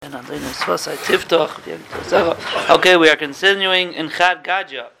Okay, we are continuing in Chad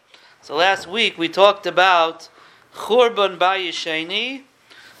Gadya. So last week we talked about Churban Bayisheni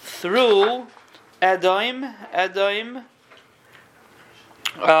through Edom. That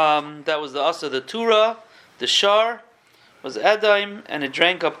was the Turah, the Shar was Edom, and it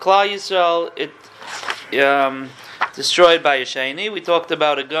drank up Klal Yisrael. It destroyed Bayisheni. We talked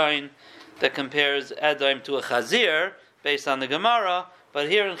about a guy that compares Edom to a Chazir based on the Gemara, but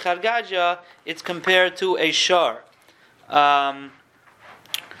here in Chad Gadya it's compared to a Shar. And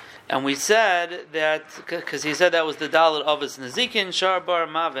we said that, because he said that was the Dalet Avos Nezikin, Shar Bar,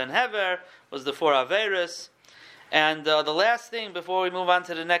 Mav, and Hever, was the four Averis. And the last thing, before we move on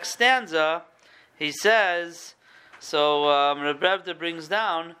to the next stanza, he says, Reb Revda brings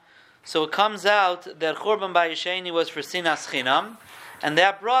down, so it comes out that Churban Bayisheni was for Sinas Chinam, and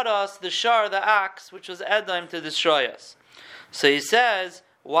that brought us the Shar, the axe, which was Edom, to destroy us. So he says,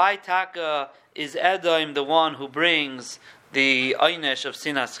 why Taka is Edom the one who brings the Oynesh of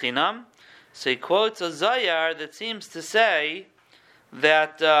Sinas Chinam? So he quotes a Zayar that seems to say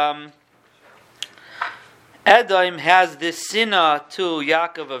that Edom has this Sinah to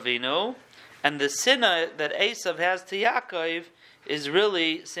Yaakov Avinu, and the Sinah that Esav has to Yaakov is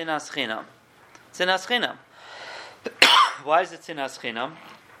really Sinas Chinam. Sinas Chinam. Why is it Sinas Chinam?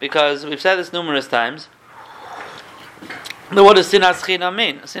 Because we've said this numerous times. But what does Sinas Chinam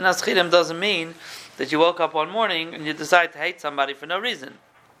mean? Sinas Chinam doesn't mean that you woke up one morning and you decide to hate somebody for no reason.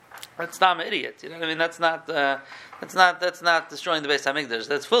 That's not an idiot. You know what I mean? That's not destroying the Beis Hamikdash.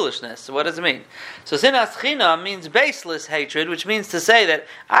 That's foolishness. So what does it mean? So Sinas Chinam means baseless hatred, which means to say that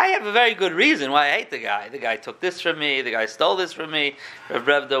I have a very good reason why I hate the guy. The guy took this from me. The guy stole this from me. Reb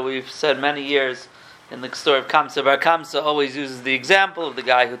Revda, we've said many years in the story of Kamsa Bar Kamsa, always uses the example of the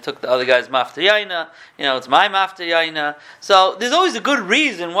guy who took the other guy's mafta yaina. You know, it's my mafta yaina. So there's always a good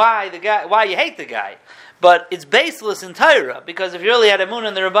reason why you hate the guy. But it's baseless in Torah, because if you really had emunah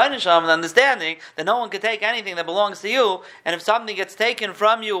in the Rabbeinu Shalom and understanding that no one can take anything that belongs to you, and if something gets taken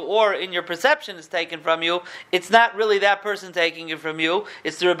from you, or in your perception is taken from you, it's not really that person taking it from you,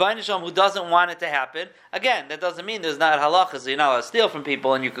 it's the Rabbeinu Shalom who doesn't want it to happen. Again, that doesn't mean there's not halachas, so you're not allowed to steal from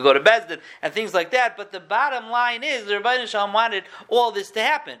people, and you could go to Bezdin, and things like that, but the bottom line is, the Rabbeinu Shalom wanted all this to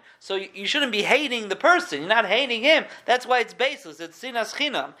happen. So you shouldn't be hating the person, you're not hating him. That's why it's baseless, it's sinas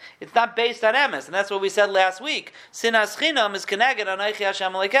chinam. It's not based on emes, and that's what we said last week. Sinas chinam is keneged anaychi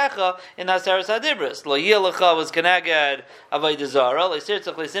Hashem alekecha in Aseres Hadibros. Lo yilecha was keneged avodah zara. Lo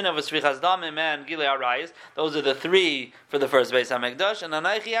yisirtzach le'sinav v'srichas damim and gilei arayis. Those are the three for the first Beis Hamikdash. And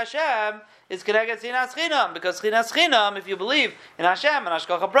anaychi Hashem is keneged sinas chinam, because sinas chinam, if you believe in Hashem and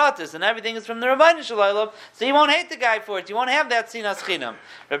Hashgacha Pratis and everything is from the Rabbeinu Shalom, so you won't hate the guy for it. You won't have that sinas chinam.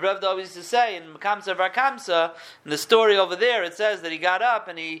 Reb Revda always used to say in Kamsa Bar Kamsa, in the story over there, it says that he got up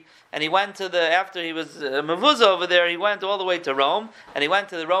and he went to after he was Mevuzah over there, he went all the way to Rome, and he went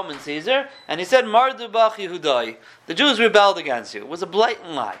to the Roman Caesar, and he said, Mardu Bach Yehudai, the Jews rebelled against you. It was a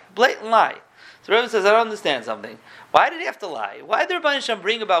blatant lie. So Rebbe says, I don't understand something. Why did he have to lie? Why did the Rebbeinu Shalom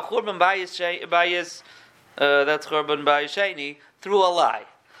bring about Churban Bayis, that's Churban Bayisheni, through a lie?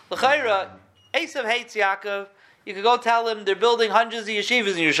 L'chayra, Esav hates Yaakov. You could go tell him they're building hundreds of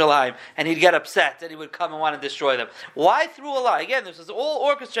yeshivas in Yerushalayim, and he'd get upset, and he would come and want to destroy them. Why through a lie? Again, this was all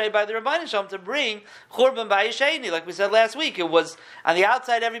orchestrated by the Rabbeinu Shalom to bring Churban Bayisheni, like we said last week. It was, on the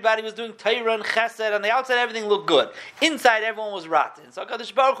outside, everybody was doing Torah and Chesed. On the outside, everything looked good. Inside, everyone was rotten. So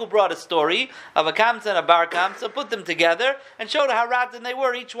HaKadosh Baruch Hu brought a story of a Kamsa and a Bar Kamsa, put them together, and showed how rotten they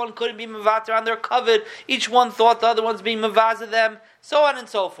were. Each one couldn't be Mevater on their covet. Each one thought the other one's being Mevaz of them, so on and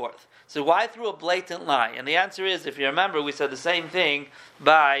so forth. So why through a blatant lie? And the answer is, if you remember, we said the same thing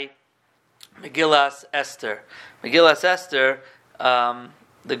by Megillas Esther. Megillas Esther,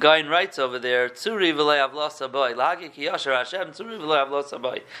 the guy writes over there, Tzuri v'lei avlos haboy, lagi ki yashar Hashem, Tzuri v'lei avlos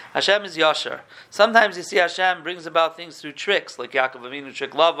haboy. Hashem is yashar. Sometimes you see Hashem brings about things through tricks, like Yaakov Avinu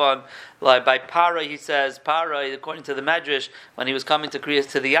tricked Lavan, like by Para, he says, Para, according to the Medrash, when he was coming to the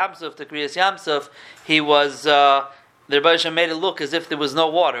Yamsuf, to Kriyas Yamsuf, he was... the Rebbe Hashem made it look as if there was no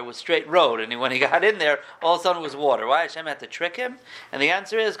water. It was straight road. And when he got in there, all of a sudden it was water. Why Hashem had to trick him? And the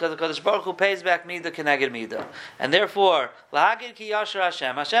answer is because the Kodesh Baruch Hu pays back Midah Keneged Midah. And therefore, Lahagid ki Yashar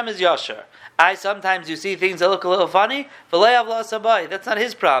Hashem. Hashem is Yashar. Sometimes you see things that look a little funny. That's not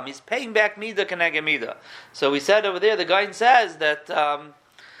his problem. He's paying back Midah Keneged Midah. So we said over there, the guy says that...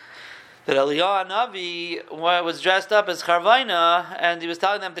 that Eliyahu Navi was dressed up as Charvaina, and he was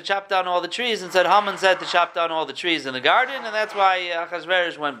telling them to chop down all the trees, and Haman said to chop down all the trees in the garden, and that's why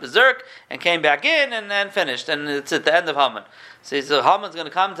Achashverosh went berserk and came back in and then finished, and it's at the end of Haman. So he said, Haman's going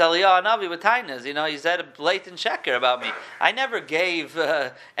to come tell Eliyahu Hanavi with tainas. He said a blatant sheker about me. I never gave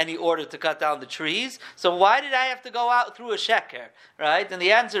any order to cut down the trees. So why did I have to go out through a sheker? Right? And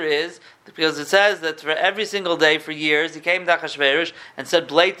the answer is because it says that for every single day for years he came to Achashverosh and said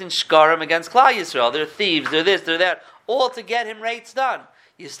blatant shkarim against Klal Yisrael. They're thieves. They're this. They're that. All to get him rates done.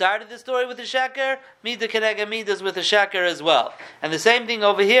 You started the story with the sheker, Mida Kenega Midas with the sheker as well. And the same thing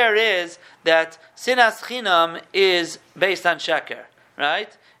over here is that Sinas Chinam is based on sheker,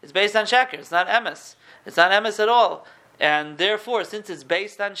 right? It's based on sheker. It's not emes. It's not emes at all. And therefore, since it's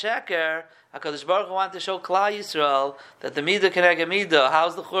based on sheker, HaKadosh Baruch Hu wanted to show Klal Yisrael that the Mida Kenega Mida,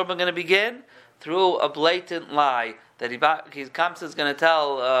 how's the Churban going to begin? Through a blatant lie. That Kamsa is going to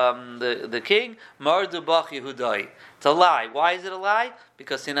tell the king, Mardu Bach Yehudai. It's a lie. Why is it a lie?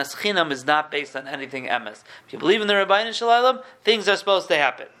 Because Sinas Chinam is not based on anything emes. If you believe in the Rabbeinu Shalom, things are supposed to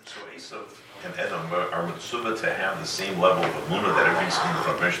happen. So Esav and Edom are mitzvah to have the same level of emunah that every single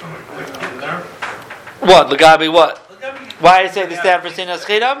Rabbeinu would in there? What? Lagabi what? Why did I say they stand for Sinas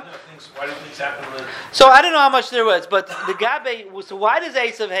Chinam? Why do things happen? So I don't know how much there was, but the Gabe. So why does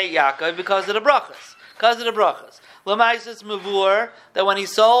Esav hate Yaakov? Because of the brachas. Lamaisis Mavur, that when he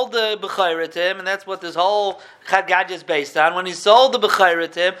sold the Bechayra to him, and that's what this whole Chagad is based on, when he sold the Bechayra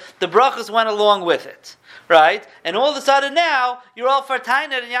to him, the brachas went along with it. Right? And all of a sudden now, you're all for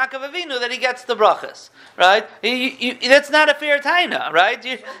Taina and Yaakov Avinu that he gets the brachas. Right? That's not a fair Taina, right?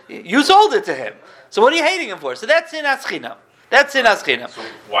 You sold it to him. So what are you hating him for? So that's Sinas Chinam. That's Sinas Chinam. So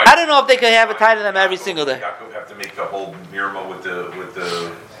I don't know if they could have a Taina them every single day. Yaakov have to make a whole mirma with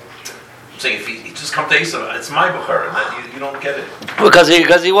the saying if he just come to Esav, it's my Bechar, and you don't get it. Because he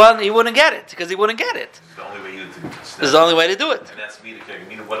wouldn't get it. Because he wouldn't get it. It's the only way This is the only way to do it. And that's me to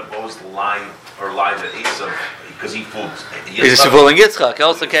what was the lie that Esav, because he fooled Yitzchak. He's fooling Yitzchak. He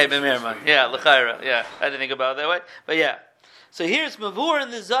also came in Mirman. Yeah, L'chaira. Yeah, I didn't think about it that way. But yeah. So here's Mavur in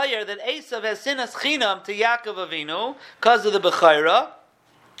the Zayar that Esav has sinas chinam to Yaakov Avinu because of the Bechayra.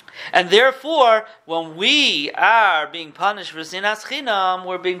 And therefore, when we are being punished for sinas chinam,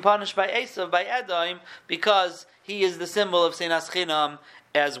 we're being punished by Esav, by Edom, because he is the symbol of sinas chinam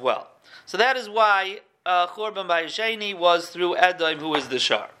as well. So that is why Churban Bayesheni was through Edom, who is the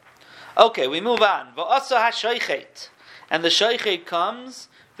Shar. Okay, we move on. V'asa ha-shoichet. And the shoichet comes,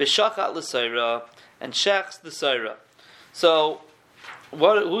 v'shachat l'soira, and shechs the soira. So,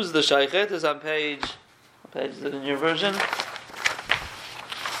 who's the shoichet? Is on page... What page is it in your version?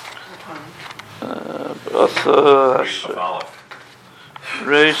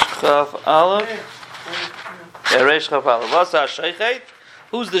 Reish Chaf Aleph. Yeah, Reish Chaf Aleph. V'asa ha-shoichet.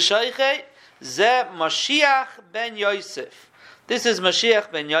 Who's the shoichet? Ze Mashiach ben Yosef. This is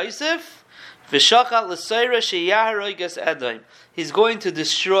Mashiach ben Yosef. V'shachat l'soira sheyaharoigas Edom. He's going to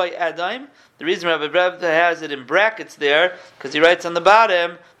destroy Edom. The reason Rabbi Rebbe has it in brackets there, because he writes on the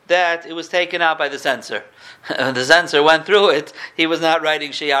bottom that it was taken out by the censor. The censor went through it. He was not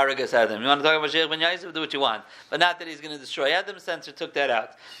writing sheyaharoigas Edom. You want to talk about Mashiach ben Yosef? Do what you want. But not that he's going to destroy Edom. The censor took that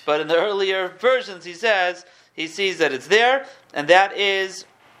out. But in the earlier versions, he sees that it's there, and that is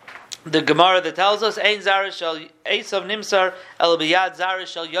the Gemara that tells us, Ein Zara Shel Esav Nimsar El Biyad Zara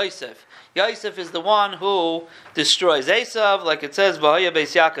Shel Yosef. Yosef is the one who destroys Esav, like it says, V'hoya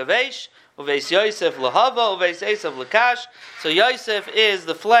Beis Yaakov Eish, Uveis Yosef Lahava, Uveis Esav Lakash. So Yosef is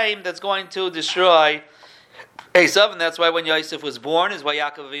the flame that's going to destroy Esav, and that's why when Yosef was born, is why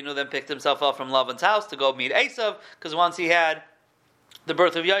Yaakov Avinu then picked himself up from Lavan's house to go meet Esav, because once he had the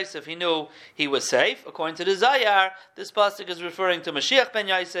birth of Yosef, he knew he was safe. According to the Zayar, this pasuk is referring to Mashiach ben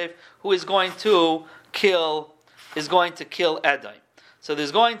Yosef, who is going to kill Edom. So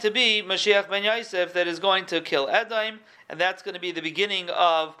there's going to be Mashiach ben Yosef that is going to kill Edom, and that's going to be the beginning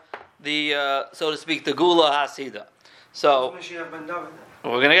of the, so to speak, the Gula Hasida. So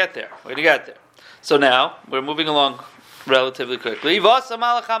we're going to get there. So now we're moving along relatively quickly.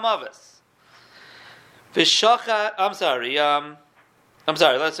 I'm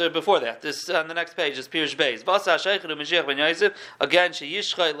sorry, let's before that. This on the next page is Pirush Beis. Vasa Sheikh Mashiach ben Yosef again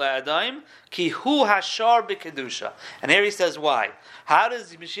sheyishchai la'adaim ki hu hashar b'kedusha. And here he says why. How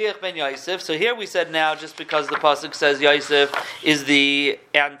does Mashiach ben Yosef? So here we said now just because the pasuk says Yosef is the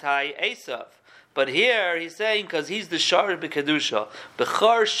anti-Esav. But here he's saying because he's the shar b'kedusha.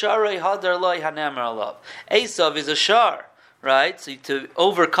 B'char sharei hadar loy hanemer alav. Esav is a shar, right? So to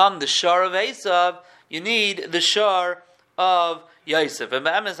overcome the shar of Esav, you need the shar of Yosef. And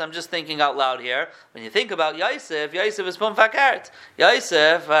I'm just thinking out loud here. When you think about Yosef, Yosef is pum fakert.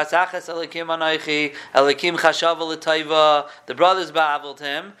 Yosef, Asachas Elikim Anoichi, Elikim Chashav L'Taiva. The brothers ba'avled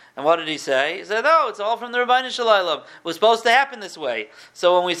him, and what did he say? He said, "No, it's all from the Rebbeinu Shalom. It was supposed to happen this way."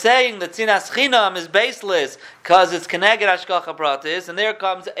 So when we're saying that Tzinas Chinam is baseless because it's Keneged Hashgacha Pratis, and there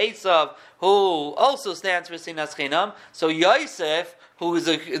comes Esav, who also stands for Tzinas Chinam. So Yosef, who is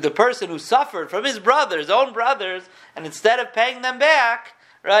the person who suffered from his own brothers, and instead of paying them back,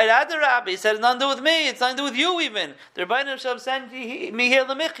 right, Adarab, he said, it's nothing to do with me, it's nothing to do with you even. The Rebbeinu Shalom sent me here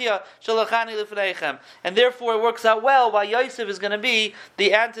l'michya, shalachani l'fneichem. And therefore it works out well why Yosef is going to be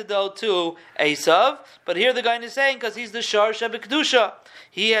the antidote to Esav. But here the guy is saying, because he's the Shar Shebekdusha.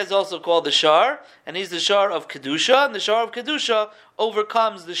 He has also called the Shar, and he's the Shar of Kedusha, and the Shar of Kedusha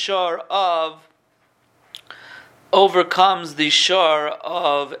overcomes the Shar of Esav.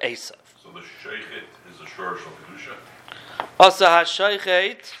 So the Sheikhet is the Shor Shal Kedusha? Also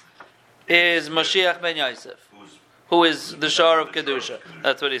HaSheikhet is Mashiach ben Yosef, who is the Shar of Kedusha.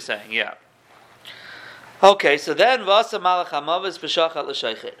 That's what he's saying, yeah. Okay, so then Vasa Malach HaMavis B'Shachat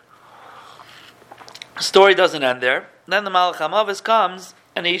L'Sheikhet. The story doesn't end there. Then the Malach HaMavis comes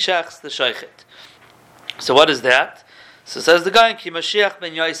and he shechs the Sheikhet. So what is that? So says the guy, Ki Mashiach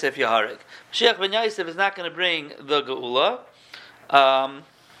ben Yosef Yaharig. Mashiach ben Yosef is not going to bring the Geula.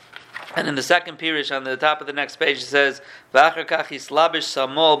 And in the second pirish on the top of the next page it says, V'achar kach yislabish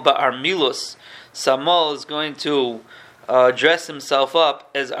Samol ba'armilus. Samol is going to dress himself up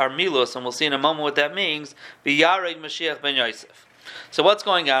as Armilus, and we'll see in a moment what that means. V'yarig Mashiach ben Yosef. So what's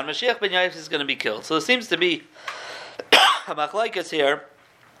going on? Mashiach ben Yosef is going to be killed. So there seems to be a machlokes here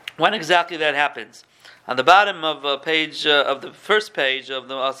when exactly that happens. On the bottom of page of the first page of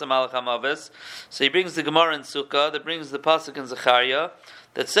the Asa Malach HaMavis, so he brings the Gemara in Sukkah that brings the pasuk in Zechariah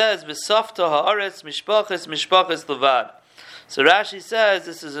that says V'safta ha'aretz mishpachas levad. So Rashi says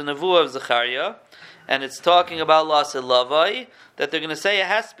this is a nevuah of Zechariah, and it's talking about La'aseh Lavai, that they're going to say a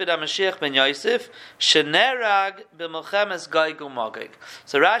hesped HaMashiach ben Yosef shenerag b'milchemes Gog u'Magog.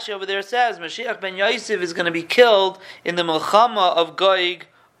 So Rashi over there says Mashiach ben Yosef is going to be killed in the milchama of Gog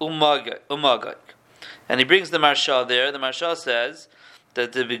u'Magog. And he brings the Marsha there. The Marsha says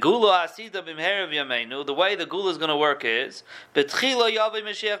that the Begula Asida Bimherav Yameinu, the way the Gula is going to work is Betchila Yavei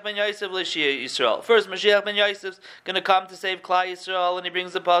Mashiach ben Yosef L'Shia Yisrael. First, Mashiach ben Yosef is going to come to save Klal Yisrael, and he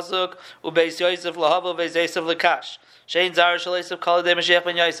brings the pasuk Ubeis Yosef L'Hava Ubeis Yosef L'Kash. Shein Zara Shal Yosef Kaladei Mashiach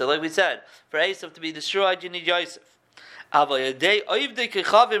ben Yosef. Like we said, for Yosef to be destroyed, you need Yosef. But it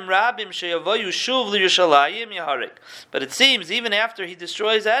seems even after he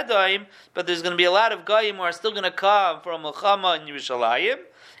destroys Edom, but there's going to be a lot of Goyim who are still going to come from Milchama in Yerushalayim,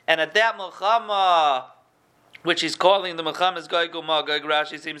 and at that Milchama, which he's calling the Milchama's Gog u'Magog,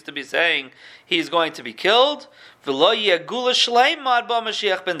 Rashi seems to be saying he's going to be killed. And the Gula Shleima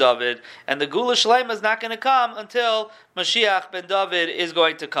is not going to come until Mashiach ben David is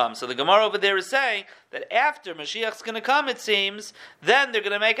going to come. So the Gemara over there is saying that after Mashiach's going to come, it seems, then they're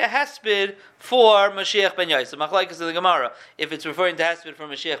going to make a hesped for Mashiach ben Yosef. Machlokes of the Gemara, if it's referring to hesped for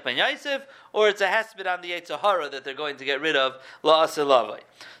Mashiach ben Yosef, or it's a hesped on the Yetzer Hara that they're going to get rid of La'aseh Lavai.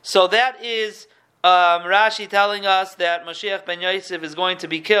 So that is Rashi telling us that Mashiach ben Yosef is going to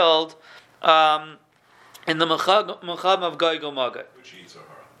be killed in the Milchama of Gog u'Magog. Which Yetzer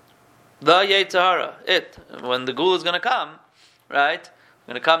Hara? The Yetzer Hara. When the Gula is going to come, right?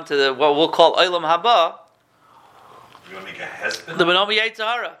 We're going to come to what we'll call Olam Haba. You're going to make a hesped? The Benomi Yetzer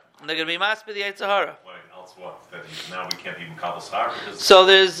Hara. And they're going to be masped the Yetzer Hara. Wait, else what? That now we can't even call Sar? So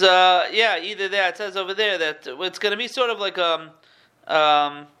there's, either that. It says over there that it's going to be sort of like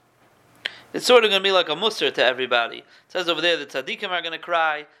it's sort of going to be like a musar to everybody. It says over there that tzaddikim are going to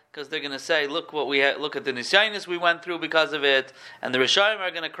cry because they're going to say, "Look what we look at the nisyanis we went through because of it," and the Rishonim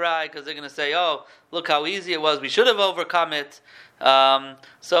are going to cry because they're going to say, "Oh, look how easy it was. We should have overcome it."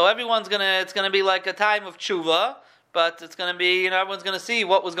 So everyone's it's going to be like a time of tshuva, but it's going to be, everyone's going to see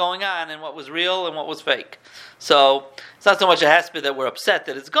what was going on and what was real and what was fake. So it's not so much a hesped that we're upset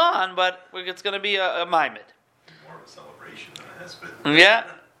that it's gone, but it's going to be a maimed. More of a celebration than a hesped. Yeah.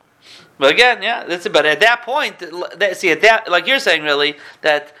 But again, that's it. But at that point, like you're saying, really,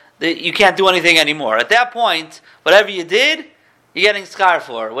 that you can't do anything anymore. At that point, whatever you did, you're getting schar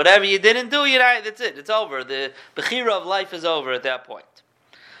for. Whatever you didn't do, that's it. It's over. The bechira of life is over at that point.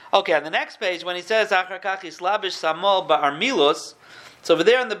 Okay, on the next page, when he says Achar kach yislabish Samol ba'armilus, so over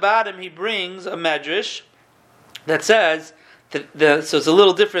there on the bottom, he brings a medrash that says so it's a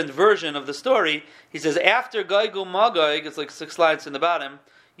little different version of the story. He says after Gog u'Magog, it's like 6 lines in the bottom.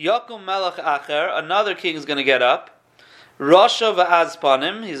 Yakum Melech Acher, another king is going to get up, Rasha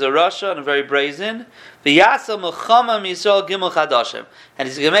v'azpanim. He's a Rasha and a very brazen. V'yasa milchama Yisrael gimel chadashim. And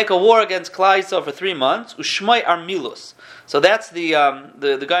he's going to make a war against Klal Yisrael for 3 months. Ushmai armilus. So that's the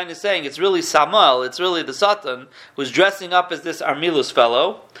guy is saying it's really Samuel, it's really the Satan who's dressing up as this Armilus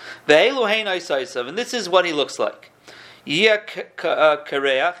fellow. Ve'elu hein oisaisav, and this is what he looks like. Yeh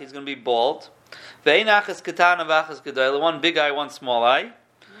kareach, he's going to be bald. Ve'ein achas katana v'achas gedayla, one big eye, one small eye.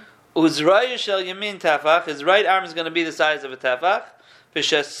 Uzraya shel yamin tafach, his right arm is going to be the size of a tafach.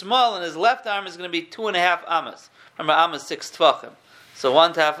 V'shes small, and his left arm is going to be 2.5 amas. Remember, amas 6 tfachim. So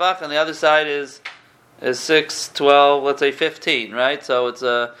 1 tafach, and the other side is 6, 12, let's say 15, right? So it's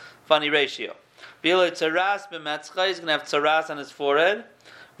a funny ratio. Bilo tzaras b'metzcha, he's going to have tzaras on his forehead.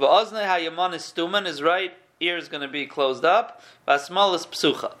 V'oznei hayaman is stuman, his right ear is going to be closed up. V'asmal is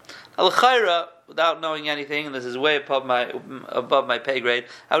psucha. Al-chayra, without knowing anything, and this is way above my pay grade,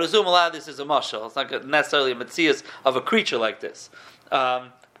 I would assume a lot of this is a mashal. It's not necessarily a metzias of a creature like this.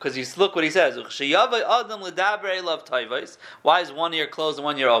 Because you look what he says. Why is one ear closed and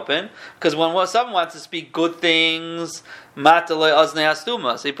one ear open? Because when someone wants to speak good things,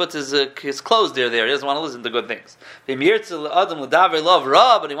 so he puts his closed ear there. He doesn't want to listen to good things. But he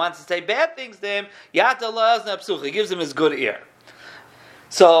wants to say bad things to him. He gives him his good ear.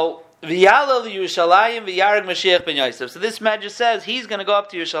 So V'yalel Yerushalayim v'yareg Mashiach ben Yosef. So this Medrash says he's going to go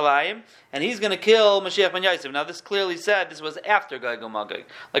up to Yerushalayim and he's going to kill Mashiach ben Yosef. Now this clearly said this was after Gog Magog.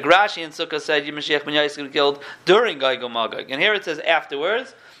 Like Rashi and Sukkah said Mashiach ben Yosef is going to be killed during Gog Magog. And here it says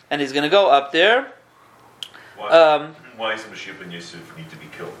afterwards, and he's going to go up there. Why does Mashiach ben Yosef need to be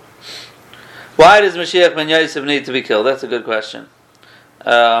killed? Why does Mashiach ben Yosef need to be killed? That's a good question.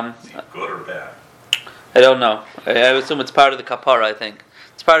 Is he good or bad? I don't know. I assume it's part of the kapara, I think.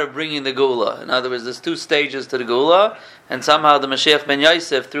 It's part of bringing the Geula. In other words, there's 2 stages to the Geula, and somehow the Mashiach ben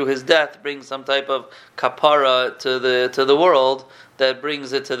Yosef, through his death, brings some type of kapara to the world that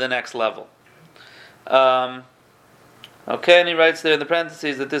brings it to the next level. Okay, and he writes there in the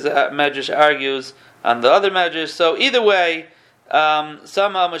parentheses that this Medrash argues on the other Medrash. So either way,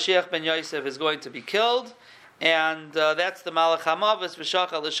 somehow Mashiach ben Yosef is going to be killed, and that's the Malach HaMavis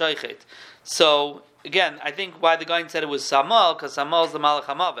v'shachal l'shoichet. So again, I think why the guy said it was Samuel, because Samuel is the Malach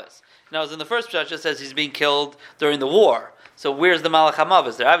HaMavis. Now, as in the first pshat, it says he's being killed during the war. So where's the Malach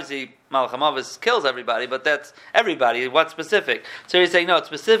HaMavis there? Obviously, Malach HaMavis kills everybody, but that's everybody. What's specific? So he's saying, no, it's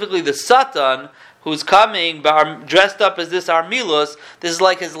specifically the Satan who's coming, dressed up as this Armilus. This is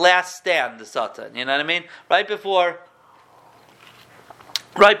like his last stand, the Satan. You know what I mean? Right before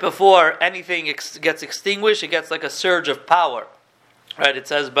anything gets extinguished, it gets like a surge of power. Right? It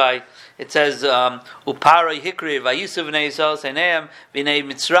says Upara Hikri Vayisuv Bnei Yisrael Seineim V'nei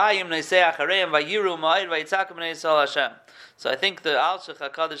Mitzrayim Neisei Achareim Vayiru Ma'ir Vayitzaku Bnei Yisrael Hashem. So I think the Al-Shech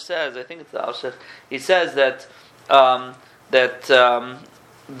HaKadosh says, I think it's the Al-Shech, he says that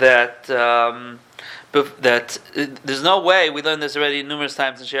there's no way, we learned this already numerous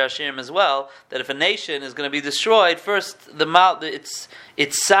times in Shir Hashirim as well, that if a nation is going to be destroyed, first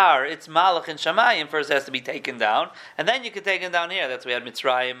its Sar, its Malach and Shamayim first has to be taken down, and then you can take it down here. That's why we had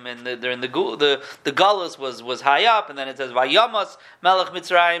Mitzrayim, and the Galus was high up, and then it says Vayamas Melech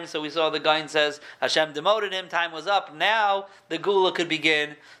Mitzrayim. So we saw the guy says Hashem demoted him, time was up, now the Gula could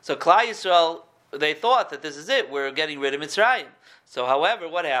begin. So Klal Yisrael, they thought that this is it, we're getting rid of Mitzrayim. So however,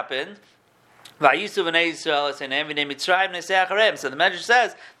 what happened? So the Medrash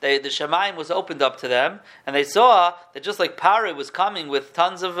says the Shemayim was opened up to them, and they saw that just like Pari was coming with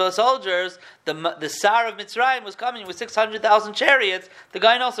tons of soldiers, the Sar of Mitzrayim was coming with 600,000 chariots. The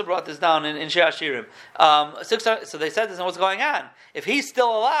guy also brought this down in Shir Hashirim. So they said this, and what's going on? If he's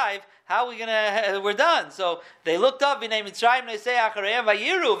still alive, how are we gonna? We're done. So they looked up, and they started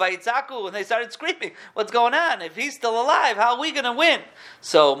screaming, "What's going on? If he's still alive, how are we gonna win?"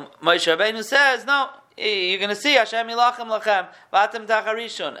 So Moshe Rabbeinu says, "No, you're gonna see Hashem Yilachem Lachem V'atem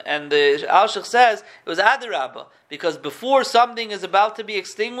Tacharishon." And the Al-Shech says it was Adarabah, because before something is about to be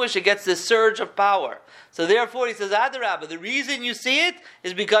extinguished, it gets this surge of power. So therefore, he says Adarabah. The reason you see it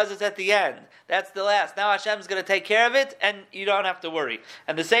is because it's at the end. That's the last. Now Hashem's going to take care of it, and you don't have to worry.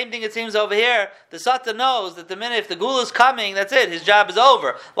 And the same thing it seems over here. The Satan knows that the minute if the Gula is coming, that's it. His job is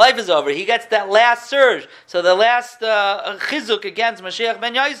over. Life is over. He gets that last surge. So the last chizuk against Mashiach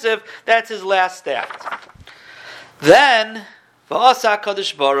ben Yosef, that's his last step. Then, V'asa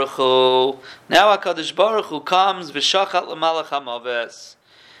HaKadosh Baruch Hu. Now HaKadosh Baruch Hu comes v'shachat l'malach hamaves.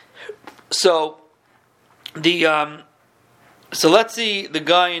 So let's see the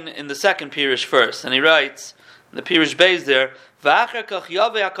guy in the second Pirush first, and he writes in the Pirush Beis there, V'achar kach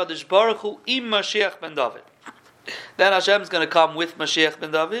yaveh HaKadosh Baruch Hu im Mashiach ben David. Then Hashem is going to come with Mashiach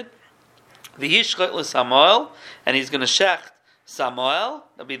ben David. V'yishchot l'Samuel, and he's going to shecht Samuel.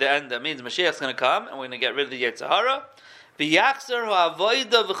 That'll be the end. That means Mashiach's going to come, and we're going to get rid of the Yetzer Hara. V'yachzer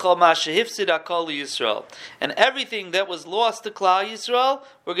ha'avoida v'chol ma shehifsid hakol Yisrael, and everything that was lost to Klal Yisrael,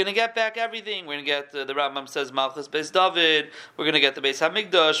 we're going to get back everything. We're going to get the Rambam says Malchus Beis David. We're going to get the Beis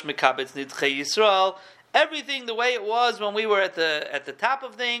Hamikdash, Mekabetz Nidchei Yisrael. Everything the way it was when we were at the top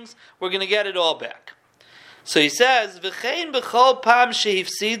of things, we're going to get it all back. So he says, "V'chein b'chol pam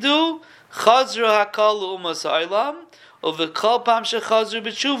shehifsidu chazru hakol u'umas ha'olam, u'v'chol pam shechazru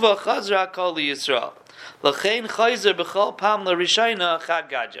b'tshuva chazru hakol Yisrael. L'chein chayzer b'chol pam l'rishayna chad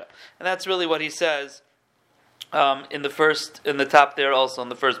gadja." And that's really what he says in the top there, also in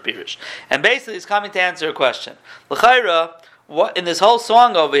the first pirish. And basically, he's coming to answer a question. L'chayra, what in this whole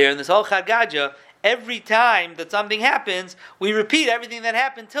song over here, in this whole chad gadja, every time that something happens, we repeat everything that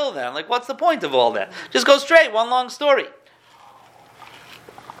happened till then. Like, what's the point of all that? Just go straight, one long story.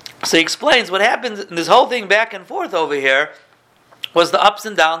 So he explains what happens in this whole thing back and forth over here was the ups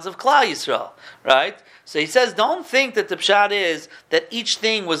and downs of Klal Yisrael, right? So he says, don't think that the pshat is that each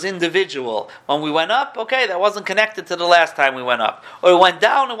thing was individual. When we went up, okay, that wasn't connected to the last time we went up. Or it went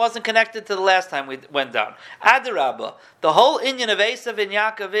down, it wasn't connected to the last time we went down. Adarabba, the whole inyan of Esav and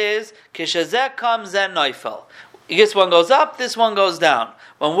Yaakov is, Kishazek comes and Neufel. This one goes up, this one goes down.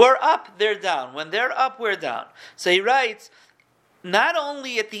 When we're up, they're down. When they're up, we're down. So he writes, not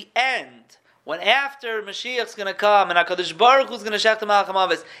only at the end, when after Mashiach's going to come and HaKadosh Baruch Hu is going to shech the Malach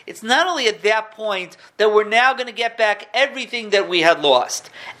HaMavis, it's not only at that point that we're now going to get back everything that we had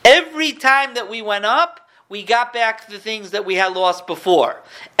lost. Every time that we went up, we got back the things that we had lost before.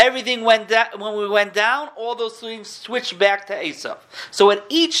 Everything went down. When we went down, all those things switched back to Esav. So at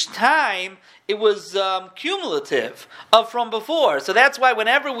each time, it was cumulative of from before. So that's why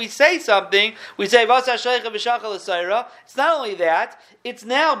whenever we say something, we say, it's not only that, it's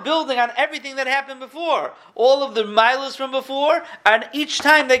now building on everything that happened before. All of the milas from before, and each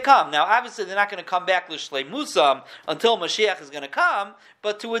time they come. Now, obviously, they're not going to come back l'shlei musam until Mashiach is going to come,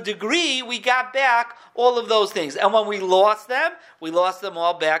 but to a degree, we got back all of those things. And when we lost them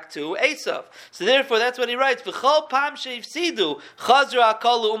all back to Esav. So therefore, that's what he writes. V'chol pam she'ifsidu chazra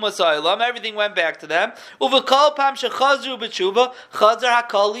hakol u'umas ha'olam. Everything went back to them. Uv'chol pam shechazru b'tshuva chazra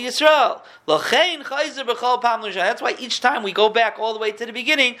hakol Yisrael. L'chein chayzer b'chol pam l'shan. That's why each time we go back all the way to the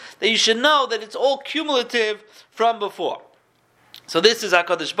beginning, that you should know that it's all cumulative from before. So this is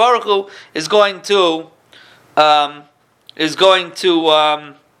HaKadosh Baruch Hu is going to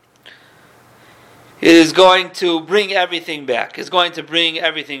bring everything back. Is going to bring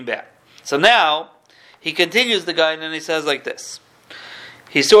everything back. So now he continues the guy, and then he says like this.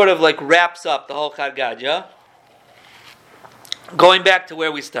 He sort of like wraps up the whole Chad Gadya, going back to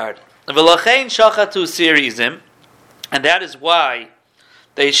where we started. V'lachein shachatu sir izim, and that is why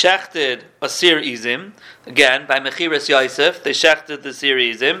they shechted a sir izim. Again, by Mechiras Yosef, they shechted the sir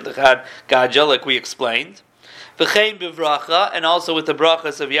izim, the Chad Gadya, like we explained. V'chein bivracha, and also with the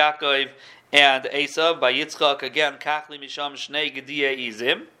brachas of Yaakov and Esav, by Yitzchak, again, kachli misham shnei gediyeh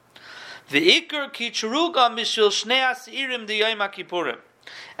izim. V'ikr kitrugam mishil shnei asirim diyayim HaKippurim.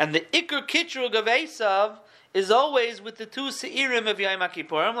 And the ikr kitrug of Esav is always with the two seirim of Yom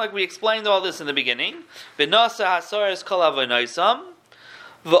HaKippurim, like we explained all this in the beginning. V'nasa hasares kol avonosam,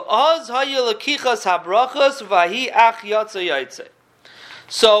 v'oz haya lekichas habrachas v'hi ach yatsa yaitze.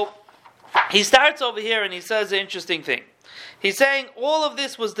 So he starts over here and he says an interesting thing. He's saying all of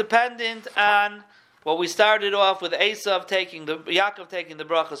this was dependent on what we started off with Yaakov taking the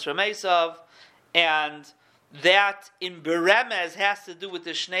brachas from Esav, and that in Beremez has to do with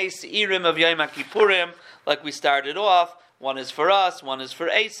the Shnei Seirim of Yom HaKippurim, like we started off. One is for us, one is for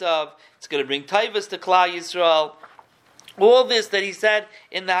Esav. It's going to bring Taivas to Klal Yisrael. All this that he said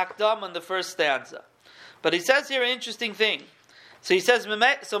in the Hakdam in the first stanza. But he says here an interesting thing. So he says,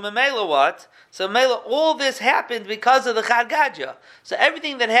 so Memela what? So Memela, all this happened because of the Chad Gadya. So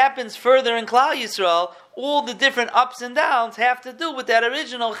everything that happens further in Klal Yisrael, all the different ups and downs have to do with that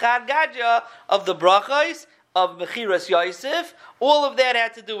original Chad Gadya of the brachos, of Mechiras Yosef. All of that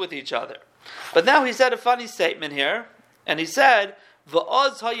had to do with each other. But now he said a funny statement here, and he said,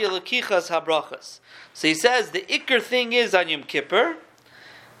 V'oz haya lekichas habrachas. So he says the ikr thing is on Yom Kippur,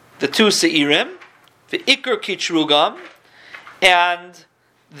 the two seirim, the ikr kitrugam, and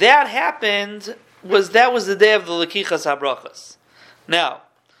that was the day of the lekichas habrachas. Now,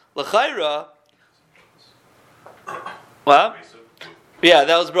 l'chayra, what? Yeah,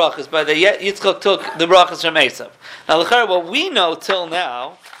 that was brachas, but the Yitzchak took the brachas from Esav. Now, l'chayra, what we know till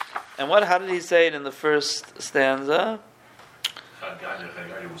now, and how did he say it in the first stanza? Chad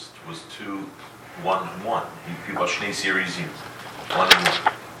Gadya was 2, 1, and 1. He got Shnei series 1 and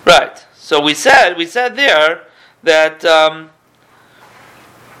 1. Right. So we said there that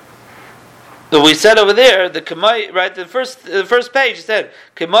we said over there the Kamai, right, the first page it said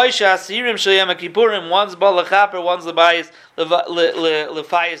Kamai Shasirim Shayam Kippurim, one's Balachaper, one's Lebayis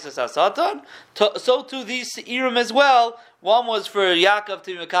Lefayis Asatan. So too these Seirim as well. One was for Yaakov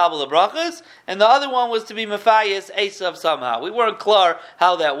to be Mekabel Brachas, and the other one was to be Mephias Esav somehow. We weren't clear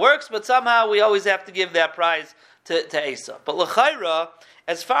how that works, but somehow we always have to give that prize to Esav. But L'chaira,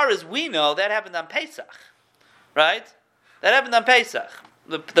 as far as we know, that happened on Pesach, right? That happened on Pesach,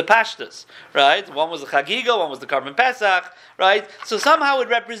 the Pashtus, right? One was the Chagiga, one was the Karban Pesach, right? So somehow it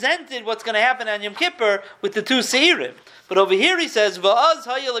represented what's going to happen on Yom Kippur with the two Seirim. But over here he says, Va'az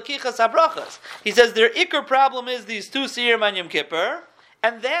haya lekichas habrachas. He says their ikar problem is these two Seirim on Yom Kippur,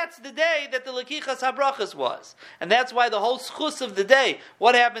 and that's the day that the lekichas habrachas was. And that's why the whole schus of the day,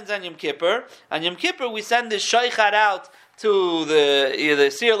 what happens on Yom Kippur? On Yom Kippur we send this shaychat out to the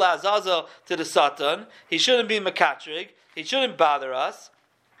Sir La'azazel, to the Satan. He shouldn't be Makatrig. He shouldn't bother us.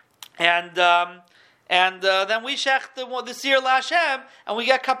 And then we shech the Sir LaHashem, and we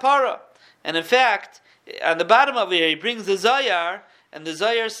get kapara. And in fact, on the bottom of here, he brings the Zayar, and the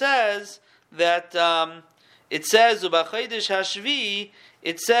Zayar says that it says U'b'chodesh Hashvi,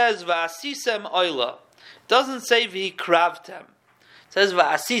 it says Va'asisem oila. It doesn't say V'hikravtem. It says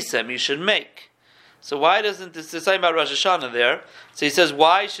Va'asisem, you should make. So why doesn't this say about Rosh Hashanah there? So he says,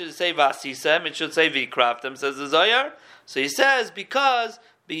 why should it say V'asisem? It should say V'hikravtem, says the Zayar. So he says, because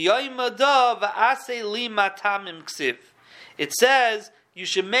B'yoymada V'asei li matamim ksiv. It says, you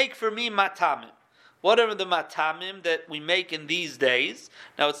should make for me matamim. What are the matamim that we make in these days?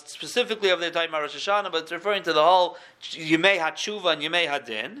 Now, it's specifically over there talking about Rosh Hashanah, but it's referring to the whole Yemei HaTshuva and Yemei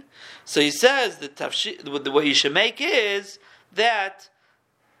HaDin. So he says that what you should make is that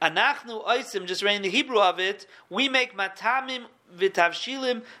Anachnu Oisim, just reading the Hebrew of it, we make matamim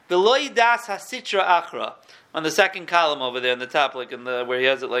v'tavshilim v'lo yidas hasitra achra. On the second column over there in the top, like where he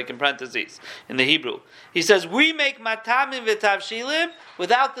has it like in parentheses, in the Hebrew. He says, we make matamim v'tavshilim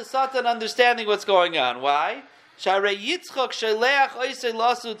without the Satan understanding what's going on. Why? Sharei Yitzchak sheleach oisei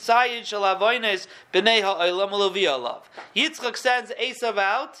lasu tzayid shel avoynes b'nei ha'olam u'levi alav. Yitzchak sends Esav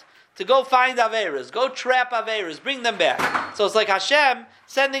out to go find Averas, go trap Averas, bring them back. So it's like Hashem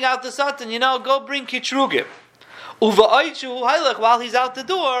sending out the Satan, go bring Kitrugim. While he's out the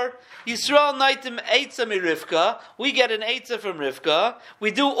door, Yisrael Naitim Eitzah mi Rivka. We get an Eitzah from Rivka.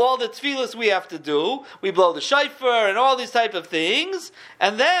 We do all the tefillas we have to do. We blow the shofar and all these type of things.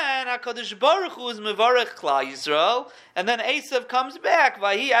 And then HaKadosh Baruch Hu is Mevarech Klal Yisrael. And then Esav comes back.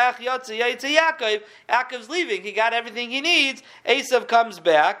 Vahi ach yotze yaitze Yaakov. Yaakov's leaving. He got everything he needs. Esav comes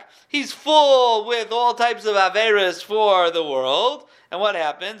back. He's full with all types of averas for the world. And what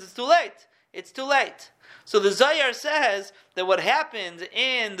happens? It's too late. It's too late. So the Zayar says that what happened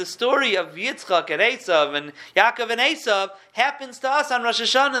in the story of Yitzchak and Esav and Yaakov and Esav happens to us on Rosh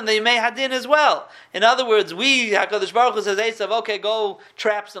Hashanah and the Yemei Hadin as well. In other words, HaKadosh Baruch Hu says, Esav, okay, go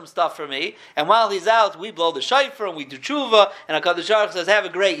trap some stuff for me. And while he's out, we blow the shofar and we do tshuva, and HaKadosh Baruch Hu says, have a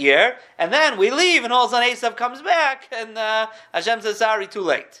great year. And then we leave, and all of a sudden Esav comes back, and Hashem says, sorry, too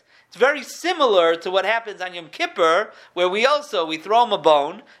late. It's very similar to what happens on Yom Kippur, where we throw him a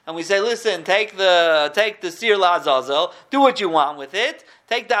bone, and we say, listen, take the Sir La'azazel, do what you want with it,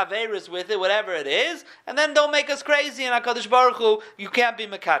 take the Averis with it, whatever it is, and then don't make us crazy, and HaKadosh Baruch Hu, you can't be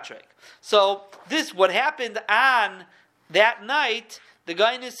Mekatrek. So what happened on that night, the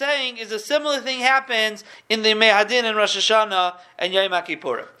guy is saying, is a similar thing happens in the Yemei Hadin and Rosh Hashanah and Yom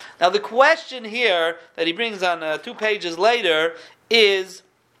Kippurim. Now the question here, that he brings on 2 pages later, is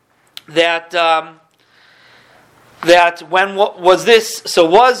that when was this? So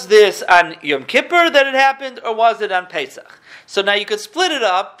was this on Yom Kippur that it happened, or was it on Pesach? So now you could split it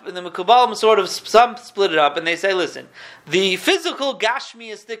up, and the Mekubalim some split it up, and they say, listen, the physical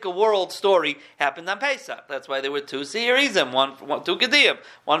Gashmiistic world story happened on Pesach. That's why there were 2 Seirizim, two Gediyim,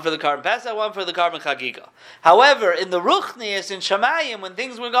 one for the Karban Pesach, one for the Karban Chagiga. However, in the Ruchnius, in Shamayim, when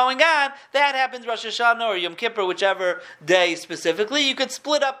things were going on, that happens Rosh Hashanah or Yom Kippur, whichever day specifically. You could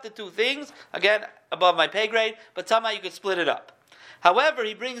split up the 2 things, again, above my pay grade, but somehow you could split it up. However,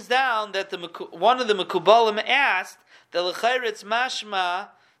 he brings down that one of the Mekubalim asked, the L'chayretz mashma,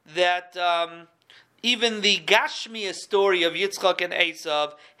 that even the Gashmiya story of Yitzchak and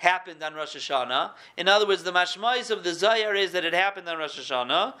Esav happened on Rosh Hashanah. In other words, the mashmais of the Zayar is that it happened on Rosh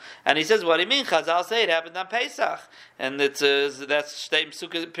Hashanah. And he says, what do you mean? Chazal say it happened on Pesach. And that's Shteim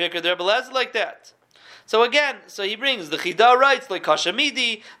Sukkah Pirkei D'Rebbe like that. So again, he brings, the Chida writes, like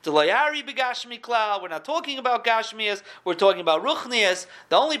Kashamidi, the Layari Begashmi Klal. We're not talking about Gashmias, we're talking about Ruchnias.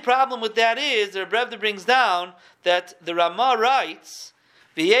 The only problem with that is, the Rebbe brings down, that the Ramah writes,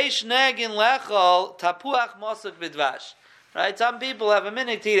 V'yesh negin lechol tapuach mosuk b'dvash. Right? Some people have a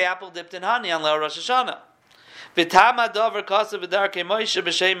minute to eat apple dipped in honey on Rosh Hashanah. V'tama dover kasav v'darkei Moshe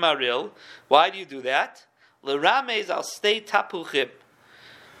b'shem maril. Why do you do that? L'ramez al stei tapuchim.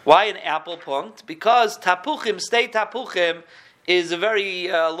 Why an apple punct? Because tapuchim, stei tapuchim, is a very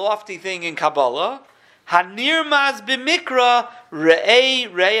lofty thing in Kabbalah. Hanirmaz b'mikra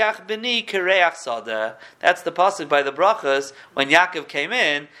re'ei reach b'ni kereach sada. That's the pasuk by the brachas. When Yaakov came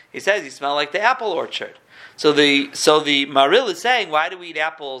in, he says he smelled like the apple orchard. So the Maril is saying, why do we eat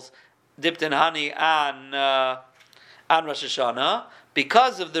apples dipped in honey on Rosh Hashanah?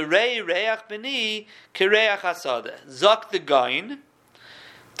 Because of the re'ei reach b'ni kereach hasada. Zok the gain.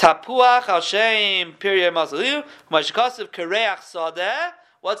 Tapuach al shem pirya mazaliu mashkasav kereach sadeh.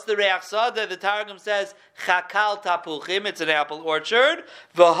 What's the reach sadeh? The Targum says chakal tapuchim. It's an apple orchard.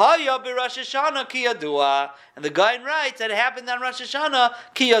 V'haya b'Rosh Hashanah ki yadua. And the Gain writes that it happened on Rosh Hashanah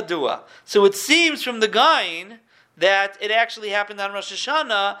ki yadua. So it seems from the Gain that it actually happened on Rosh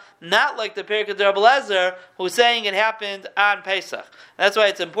Hashanah, not like the Perikah Rabbi Eliezer, who's saying it happened on Pesach. That's why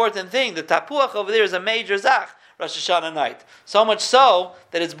it's an important thing. The tapuach over there is a major zach. Rosh Hashanah night. So much so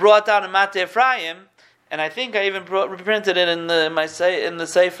that it's brought down in Mateh Ephraim, and I think I even reprinted it in the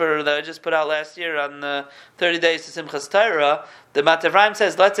Sefer that I just put out last year on the 30 days to Simchas Torah. The Mateh Ephraim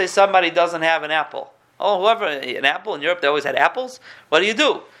says, let's say somebody doesn't have an apple. Oh, an apple in Europe, they always had apples. What do you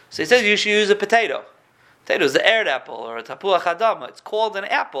do? So he says you should use a potato. Potato is the aired apple or a tapuach adama. It's called an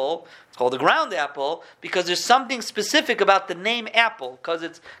apple. It's called a ground apple because there's something specific about the name apple. Because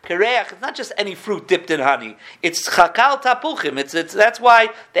it's kereach. It's not just any fruit dipped in honey. It's chakal tapuchim. It's that's why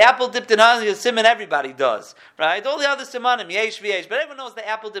the apple dipped in honey is simon everybody does, right? All the other simanim yesh v'yesh, but everyone knows the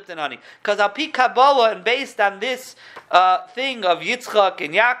apple dipped in honey. Because al pi Kabbalah and based on this thing of Yitzchak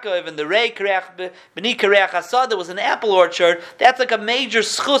and Yaakov and the rei kereach b'ni kereach hasad, there was an apple orchard. That's like a major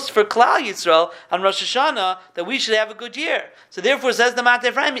schus for Klal Yisrael on Rosh Hashanah that we should have a good year. So therefore, says the Mateh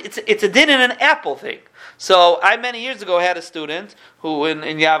Ephraim, it's a din in an apple thing. So I many years ago had a student who in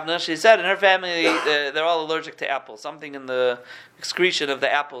Yavna, she said in her family they're all allergic to apples. Something in the excretion of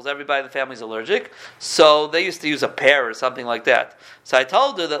the apples, everybody in the family is allergic. So they used to use a pear or something like that. So I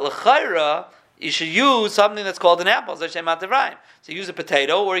told her that l'chayra, you should use something that's called an apple. So use a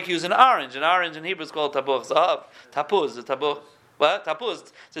potato or you can use an orange. An orange in Hebrew is called tapuach zahav. Tapuz, tapuch. What?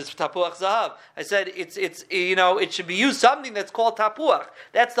 Tapuz. It's tapuach zahav. I said it should be used something that's called tapuach.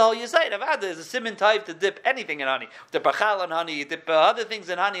 That's the whole yisayid. Avada is a siman type to dip anything in honey. Dip bachal in honey, you dip other things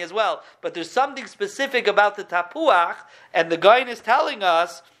in honey as well. But there's something specific about the tapuach, and the Gaon is telling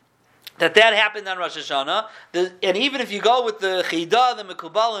us that happened on Rosh Hashanah. And even if you go with the Chidah, the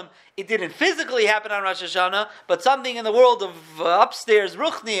Mekubalim, it didn't physically happen on Rosh Hashanah, but something in the world of upstairs,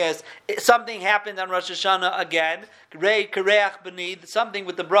 Ruchnias, something happened on Rosh Hashanah again. Rei Kereach B'ni, something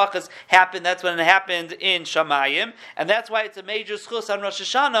with the brachas happened. That's when it happened in Shamayim. And that's why it's a major schus on Rosh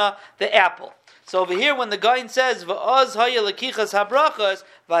Hashanah, the apple. So over here, when the Gaon says "V'oz haya lekichas habrachas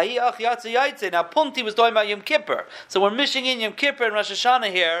v'hi ach yatsa yaitze," now Punti was talking about Yom Kippur, so we're mishing in Yom Kippur and Rosh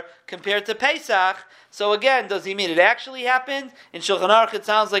Hashanah here compared to Pesach. So again, does he mean it actually happened? In Shulchan Aruch, it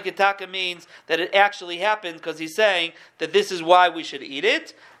sounds like Itaka means that it actually happened because he's saying that this is why we should eat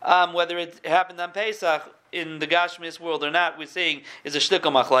it. Whether it happened on Pesach in the Gashmias world or not, we're saying is a shtika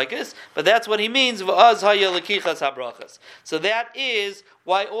machlekes, but that's what he means. V'az haya lekichas habrachas. So that is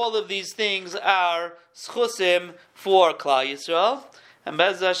why all of these things are schusim for Klal Yisrael. And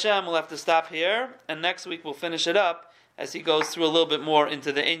Bez Hashem, we'll have to stop here, and next week we'll finish it up as he goes through a little bit more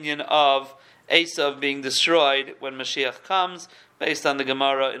into the inyan of Esav being destroyed when Mashiach comes, based on the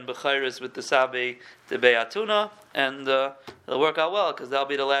Gemara in Bechairis with the Sabi de Be'atuna, and it'll work out well because that'll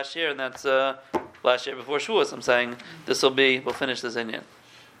be the last year, and that's last year before Shavuos. I'm saying we'll finish this inyan.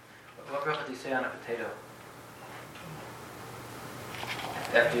 What bracha do you say on a potato?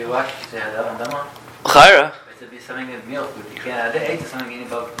 After you wash, you say Hadam Chayra. It should be something in milk, but you can't add it to something in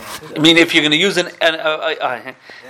bulk. I mean, if you're going to use